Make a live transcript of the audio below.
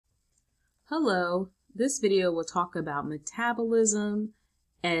Hello, this video will talk about metabolism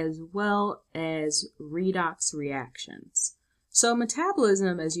as well as redox reactions. So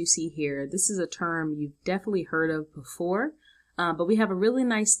metabolism, as you see here, this is a term you've definitely heard of before, but we have a really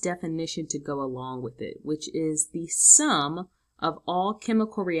nice definition to go along with it, which is the sum of all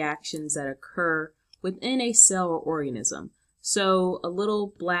chemical reactions that occur within a cell or organism. So a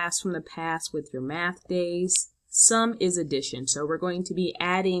little blast from the past with your math days, sum is addition. So we're going to be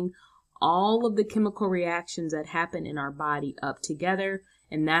adding all of the chemical reactions that happen in our body up together,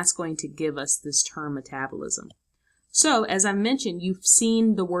 and that's going to give us this term metabolism. So as I mentioned, you've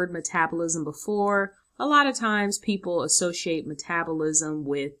seen the word metabolism before. A lot of times people associate metabolism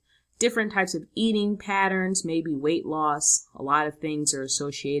with different types of eating patterns, maybe weight loss. A lot of things are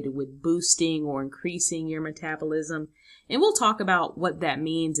associated with boosting or increasing your metabolism. And we'll talk about what that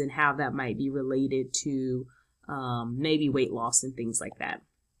means and how that might be related to maybe weight loss and things like that.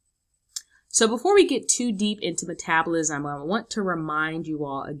 So before we get too deep into metabolism, I want to remind you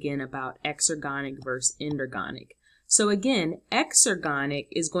all again about exergonic versus endergonic. So again, exergonic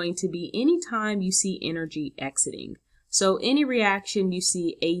is going to be any time you see energy exiting. So any reaction you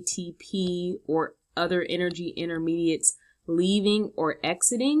see ATP or other energy intermediates leaving or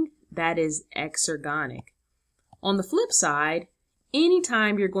exiting, that is exergonic. On the flip side,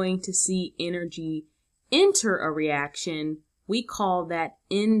 anytime you're going to see energy enter a reaction, we call that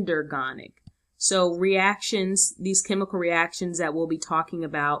endergonic. So reactions, these chemical reactions that we'll be talking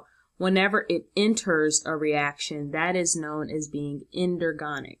about, whenever it enters a reaction, that is known as being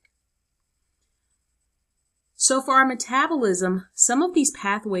endergonic. So for our metabolism, some of these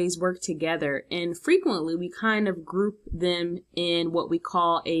pathways work together, and frequently we kind of group them in what we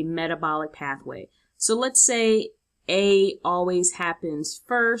call a metabolic pathway. So let's say A always happens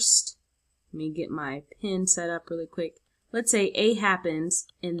first. Let me get my pen set up really quick. Let's say A happens,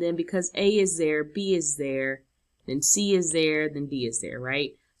 and then because A is there, B is there, then C is there, then D is there,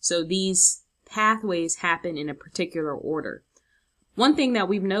 right? So these pathways happen in a particular order. One thing that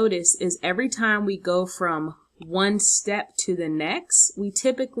we've noticed is every time we go from one step to the next, we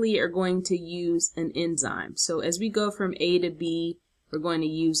typically are going to use an enzyme. So as we go from A to B, we're going to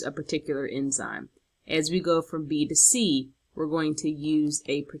use a particular enzyme. As we go from B to C, we're going to use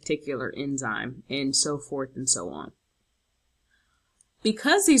a particular enzyme, and so forth and so on.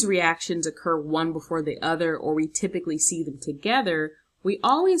 Because these reactions occur one before the other, or we typically see them together, we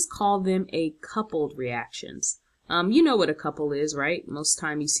always call them a coupled reactions. You know what a couple is, right? Most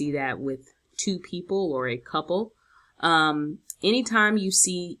time you see that with two people or a couple. Anytime you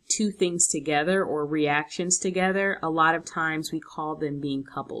see two things together or reactions together, a lot of times we call them being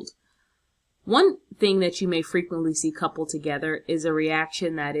coupled. One thing that you may frequently see coupled together is a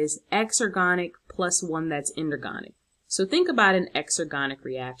reaction that is exergonic plus one that's endergonic. So think about an exergonic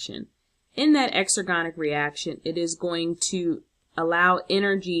reaction. In that exergonic reaction, it is going to allow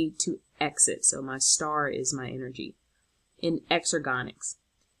energy to exit. So my star is my energy in exergonics.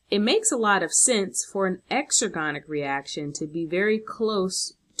 It makes a lot of sense for an exergonic reaction to be very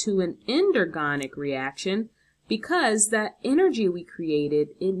close to an endergonic reaction because that energy we created,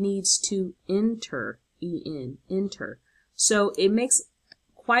 it needs to enter, enter. So it makes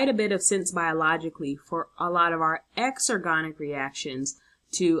quite a bit of sense biologically for a lot of our exergonic reactions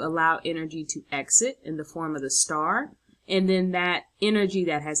to allow energy to exit in the form of the star, and then that energy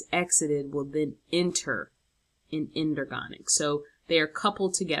that has exited will then enter in endergonic. So they are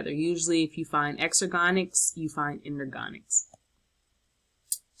coupled together. Usually if you find exergonics, you find endergonics.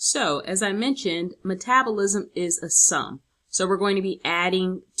 So as I mentioned, metabolism is a sum. So we're going to be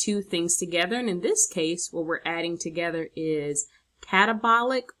adding two things together, and in this case what we're adding together is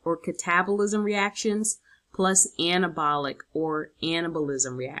catabolic or catabolism reactions plus anabolic or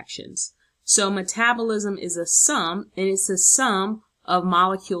anabolism reactions. So metabolism is a sum, and it's a sum of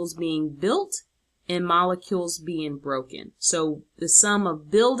molecules being built and molecules being broken. So the sum of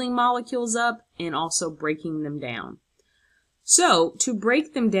building molecules up and also breaking them down. So to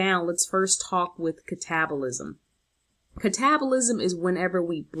break them down, let's first talk with catabolism. Catabolism is whenever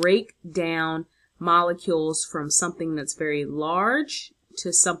we break down molecules from something that's very large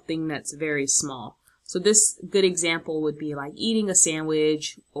to something that's very small. So this good example would be like eating a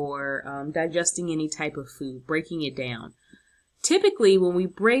sandwich or digesting any type of food, breaking it down. Typically, when we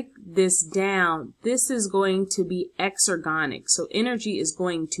break this down, this is going to be exergonic. So energy is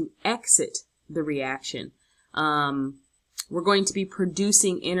going to exit the reaction. We're going to be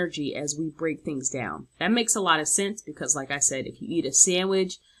producing energy as we break things down. That makes a lot of sense because, like I said, if you eat a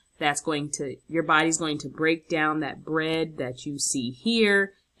sandwich, your body's going to break down that bread that you see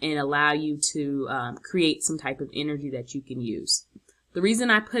here and allow you to create some type of energy that you can use. The reason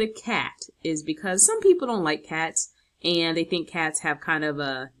I put a cat is because some people don't like cats and they think cats have kind of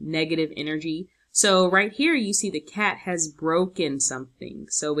a negative energy. So right here you see the cat has broken something.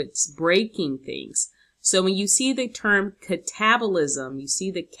 So it's breaking things. So when you see the term catabolism, you see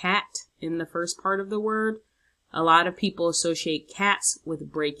the cat in the first part of the word. A lot of people associate cats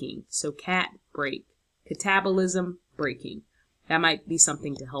with breaking. So cat, break. Catabolism, breaking. That might be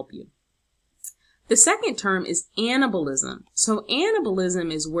something to help you. The second term is anabolism. So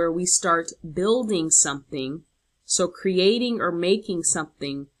anabolism is where we start building something. So creating or making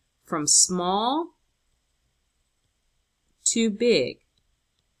something from small to big.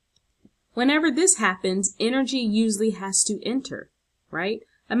 Whenever this happens, energy usually has to enter, right?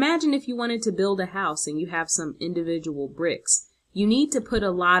 Imagine if you wanted to build a house and you have some individual bricks. You need to put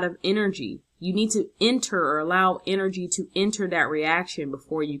a lot of energy. You need to enter or allow energy to enter that reaction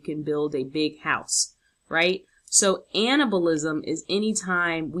before you can build a big house, right? So anabolism is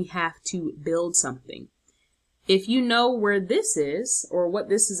anytime we have to build something. If you know where this is or what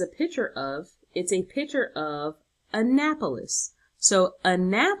this is a picture of, it's a picture of Annapolis. So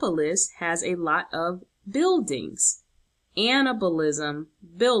Annapolis has a lot of buildings. Anabolism,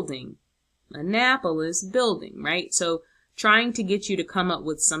 building. Annapolis, building, right? So trying to get you to come up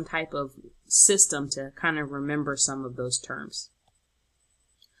with some type of system to kind of remember some of those terms.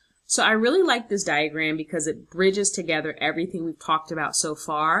 So I really like this diagram because it bridges together everything we've talked about so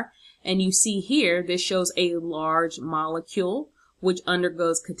far. And you see here, this shows a large molecule which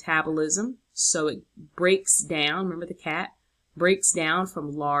undergoes catabolism. So it breaks down, remember the cat, breaks down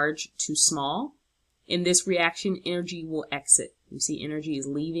from large to small. In this reaction, energy will exit. You see energy is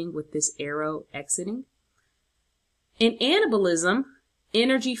leaving with this arrow exiting. In anabolism,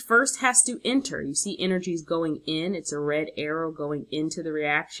 energy first has to enter. You see energy is going in. It's a red arrow going into the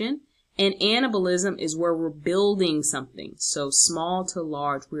reaction. And anabolism is where we're building something. So small to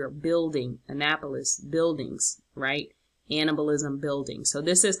large, we are building. Annapolis, buildings, right? Anabolism, building. So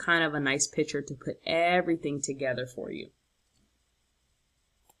this is kind of a nice picture to put everything together for you.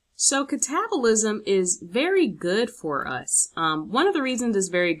 So catabolism is very good for us. One of the reasons it's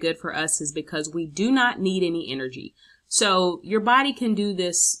very good for us is because we do not need any energy. So your body can do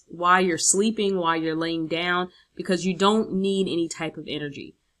this while you're sleeping, while you're laying down, because you don't need any type of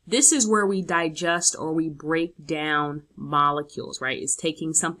energy. This is where we digest or we break down molecules, right? It's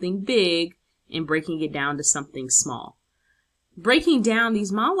taking something big and breaking it down to something small. Breaking down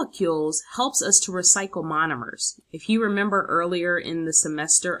these molecules helps us to recycle monomers. If you remember earlier in the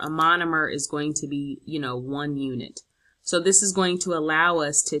semester, a monomer is going to be, 1 unit. So this is going to allow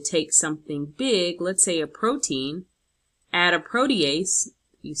us to take something big, let's say a protein, add a protease,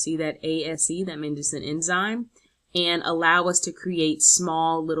 you see that ASE, that means it's an enzyme, and allow us to create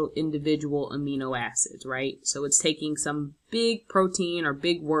small little individual amino acids, right? So it's taking some big protein or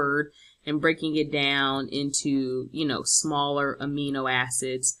big word and breaking it down into, smaller amino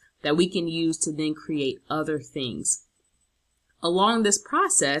acids that we can use to then create other things. Along this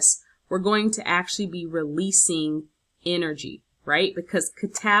process, we're going to actually be releasing energy, right? Because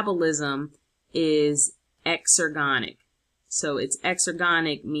catabolism is exergonic. So it's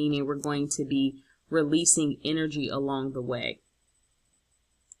exergonic, meaning we're going to be releasing energy along the way.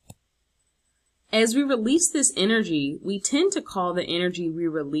 As we release this energy, we tend to call the energy we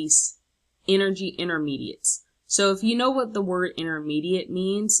release energy intermediates. So if you know what the word intermediate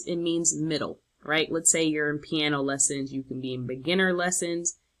means, it means middle, right? Let's say you're in piano lessons, you can be in beginner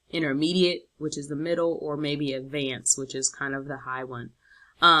lessons, intermediate, which is the middle, or maybe advanced, which is kind of the high one.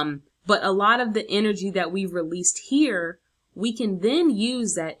 But a lot of the energy that we've released here, we can then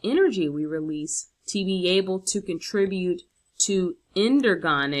use that energy we release to be able to contribute to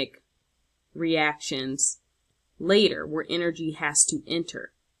endergonic reactions later, where energy has to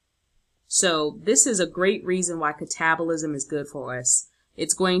enter. So this is a great reason why catabolism is good for us.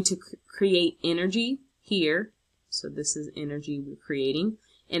 It's going to create energy here. So this is energy we're creating.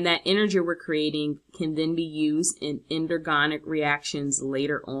 And that energy we're creating can then be used in endergonic reactions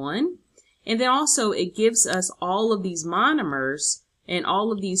later on. And then also it gives us all of these monomers and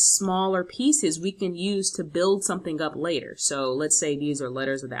all of these smaller pieces we can use to build something up later. So let's say these are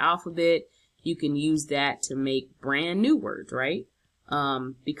letters of the alphabet. You can use that to make brand new words, right?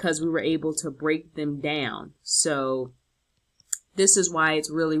 Because we were able to break them down. So this is why it's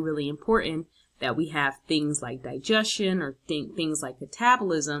really, really important that we have things like digestion or things like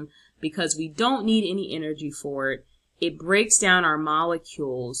catabolism, because we don't need any energy for it. It breaks down our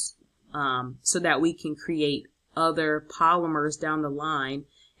molecules so that we can create other polymers down the line.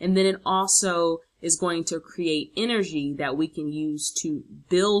 And then it also is going to create energy that we can use to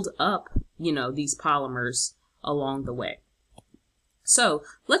build up, these polymers along the way. So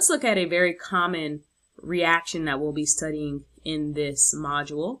let's look at a very common reaction that we'll be studying in this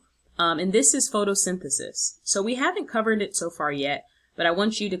module. And this is photosynthesis. So we haven't covered it so far yet, but I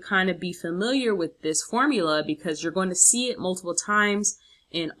want you to kind of be familiar with this formula because you're going to see it multiple times.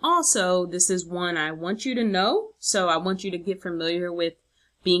 And also, this is one I want you to know. So I want you to get familiar with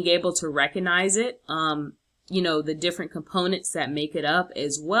being able to recognize it, you know, the different components that make it up,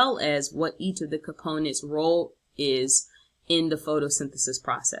 as well as what each of the components' role is in the photosynthesis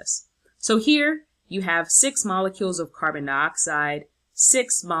process. So here you have 6 molecules of carbon dioxide,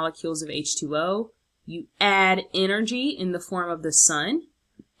 6 molecules of H2O. You add energy in the form of the sun.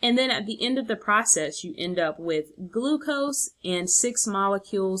 And then at the end of the process, you end up with glucose and 6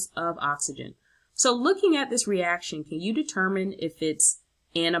 molecules of oxygen. So looking at this reaction, can you determine if it's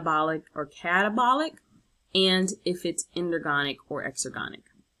anabolic or catabolic, and if it's endergonic or exergonic?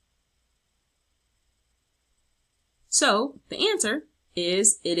 So the answer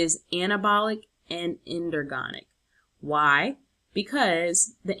is it is anabolic and endergonic. Why?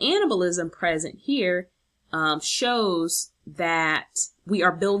 Because the anabolism present here shows that we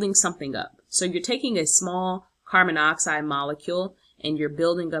are building something up. So you're taking a small carbon dioxide molecule and you're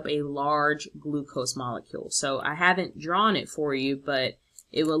building up a large glucose molecule. So I haven't drawn it for you, but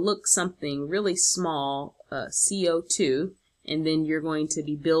it will look something really small, CO2, and then you're going to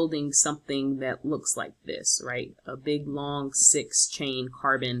be building something that looks like this, right? A big long 6-chain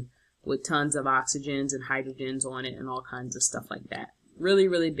carbon with tons of oxygens and hydrogens on it and all kinds of stuff like that. Really,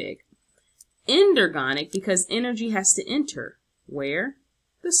 really big. Endergonic, because energy has to enter. Where?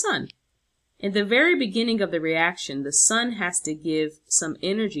 The sun. In the very beginning of the reaction, the sun has to give some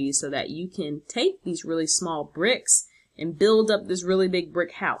energy so that you can take these really small bricks and build up this really big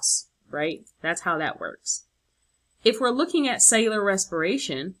brick house, right? That's how that works. If we're looking at cellular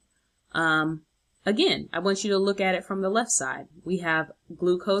respiration, again, I want you to look at it from the left side. We have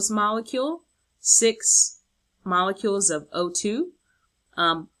glucose molecule, 6 molecules of O2.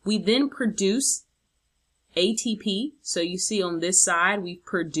 We then produce ATP. So you see on this side, we've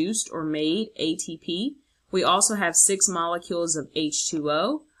produced or made ATP. We also have 6 molecules of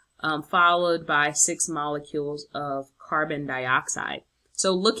H2O, followed by 6 molecules of carbon dioxide.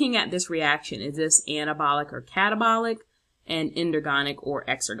 So looking at this reaction, is this anabolic or catabolic, and endergonic or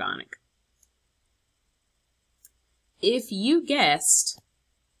exergonic? If you guessed,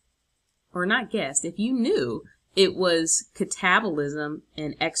 or not guessed, if you knew it was catabolism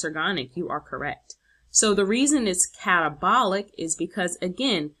and exergonic, you are correct. So the reason it's catabolic is because,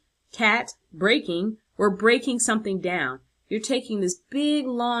 again, cat, breaking, we're breaking something down. You're taking this big,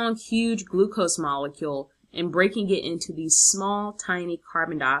 long, huge glucose molecule and breaking it into these small, tiny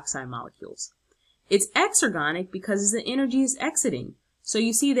carbon dioxide molecules. It's exergonic because the energy is exiting. So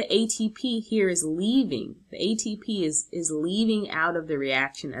you see the ATP here is leaving. The ATP is leaving out of the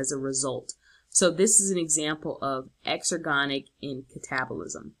reaction as a result. So this is an example of exergonic in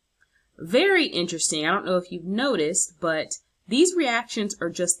catabolism. Very interesting. I don't know if you've noticed, but these reactions are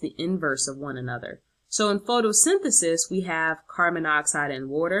just the inverse of one another. So in photosynthesis, we have carbon dioxide and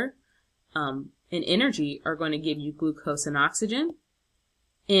water, and energy are going to give you glucose and oxygen.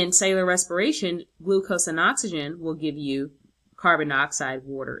 In cellular respiration, glucose and oxygen will give you carbon dioxide,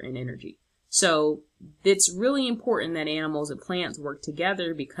 water, and energy. So it's really important that animals and plants work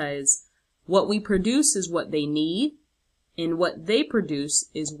together because what we produce is what they need, and what they produce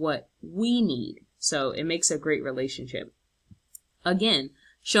is what we need. So it makes a great relationship. Again,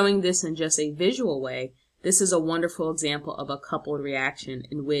 showing this in just a visual way, this is a wonderful example of a coupled reaction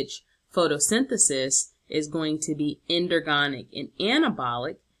in which photosynthesis is going to be endergonic and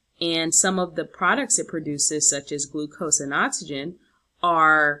anabolic, and some of the products it produces, such as glucose and oxygen,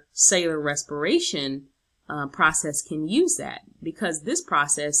 our cellular respiration process can use that. Because this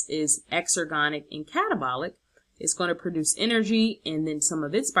process is exergonic and catabolic, it's going to produce energy, and then some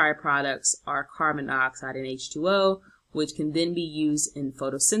of its byproducts are carbon dioxide and H2O, which can then be used in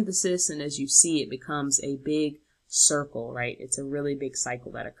photosynthesis, and as you see, it becomes a big circle, right? It's a really big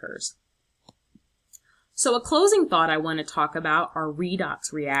cycle that occurs. So a closing thought I want to talk about are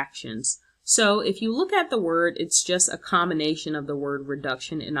redox reactions. So if you look at the word, it's just a combination of the word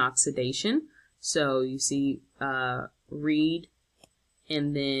reduction and oxidation. So you see read,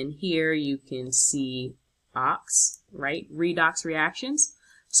 and then here you can see ox, right? Redox reactions.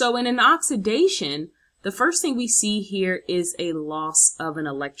 So in an oxidation, the first thing we see here is a loss of an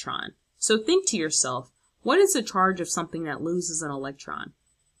electron. So think to yourself, what is the charge of something that loses an electron?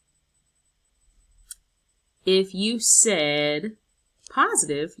 If you said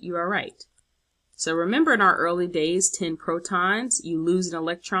positive, you are right. So remember in our early days, 10 protons, you lose an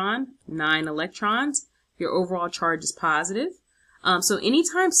electron, 9 electrons, your overall charge is positive. So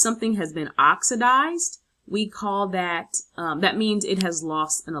anytime something has been oxidized, we call that, that means it has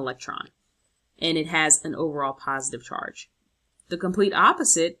lost an electron and it has an overall positive charge. The complete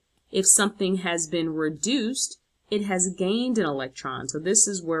opposite, if something has been reduced, it has gained an electron. So this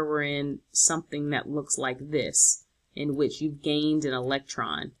is where we're in something that looks like this, in which you've gained an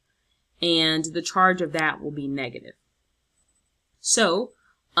electron, and the charge of that will be negative. So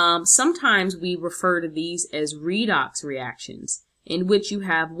sometimes we refer to these as redox reactions, in which you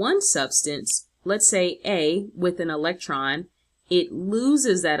have one substance, let's say A, with an electron. It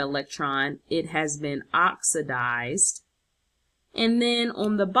loses that electron. It has been oxidized. And then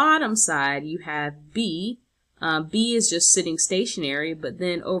on the bottom side, you have B. B is just sitting stationary, but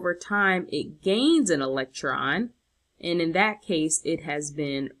then over time it gains an electron, and in that case it has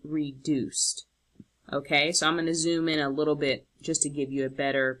been reduced. Okay, so I'm going to zoom in a little bit just to give you a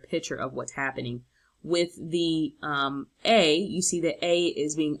better picture of what's happening. With the A, you see that A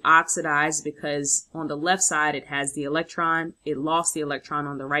is being oxidized because on the left side it has the electron. It lost the electron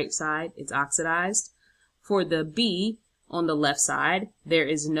on the right side. It's oxidized. For the B on the left side, there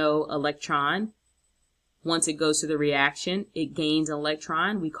is no electron. Once it goes to the reaction, it gains an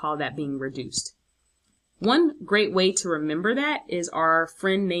electron. We call that being reduced. One great way to remember that is our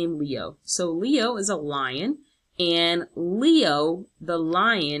friend named Leo. So Leo is a lion, and Leo, the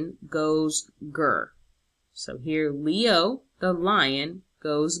lion, goes grr. So here, Leo, the lion,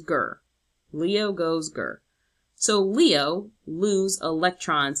 goes grr. Leo goes grr. So Leo, lose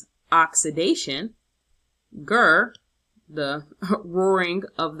electrons, oxidation. Grr, the roaring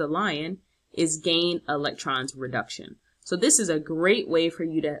of the lion, is gain electrons reduction. So this is a great way for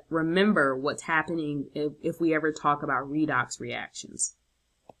you to remember what's happening if we ever talk about redox reactions.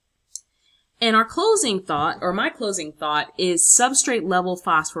 And our closing thought, or my closing thought, is substrate level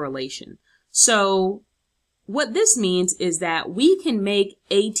phosphorylation. So what this means is that we can make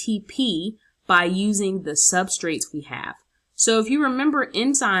ATP by using the substrates we have. So if you remember,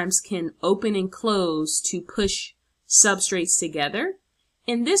 enzymes can open and close to push substrates together.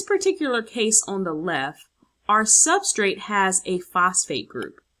 In this particular case on the left, our substrate has a phosphate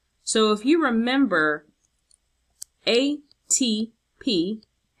group. So if you remember, ATP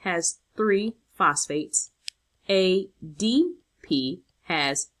has 3 phosphates. ADP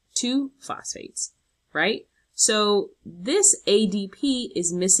has 2 phosphates, right? So this ADP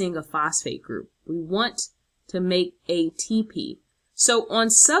is missing a phosphate group. We want to make ATP. So on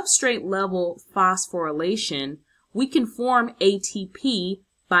substrate level phosphorylation, we can form ATP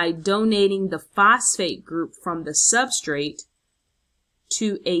by donating the phosphate group from the substrate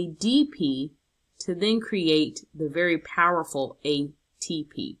to ADP to then create the very powerful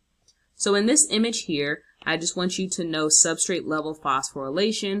ATP. So in this image here, I just want you to know substrate level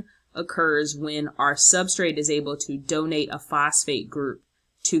phosphorylation occurs when our substrate is able to donate a phosphate group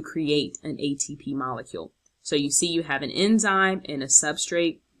to create an ATP molecule. So you see you have an enzyme and a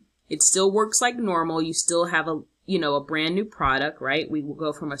substrate. It still works like normal. You still have a brand new product, right? We will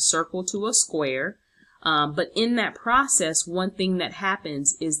go from a circle to a square. But in that process, one thing that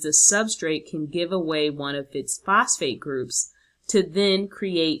happens is the substrate can give away one of its phosphate groups to then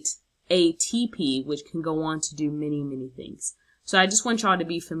create ATP, which can go on to do many, many things. So I just want y'all to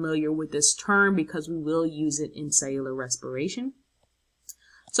be familiar with this term because we will use it in cellular respiration.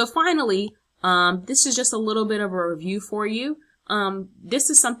 So finally, this is just a little bit of a review for you. This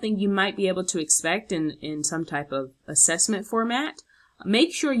is something you might be able to expect in some type of assessment format.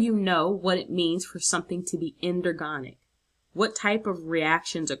 Make sure you know what it means for something to be endergonic. What type of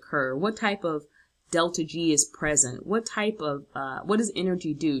reactions occur? What type of delta G is present? What type of, what does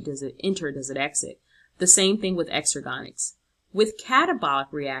energy do? Does it enter? Does it exit? The same thing with exergonics. With catabolic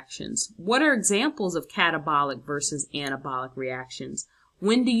reactions, what are examples of catabolic versus anabolic reactions?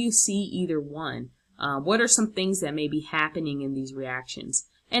 When do you see either one? What are some things that may be happening in these reactions?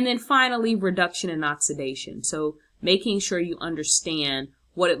 And then finally, reduction and oxidation. So making sure you understand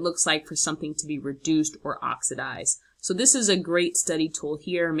what it looks like for something to be reduced or oxidized. So this is a great study tool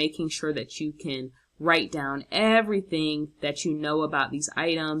here, making sure that you can write down everything that you know about these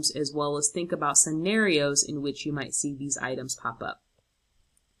items, as well as think about scenarios in which you might see these items pop up.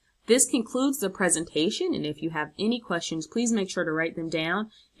 This concludes the presentation, and if you have any questions, please make sure to write them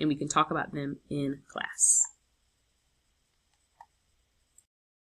down and we can talk about them in class.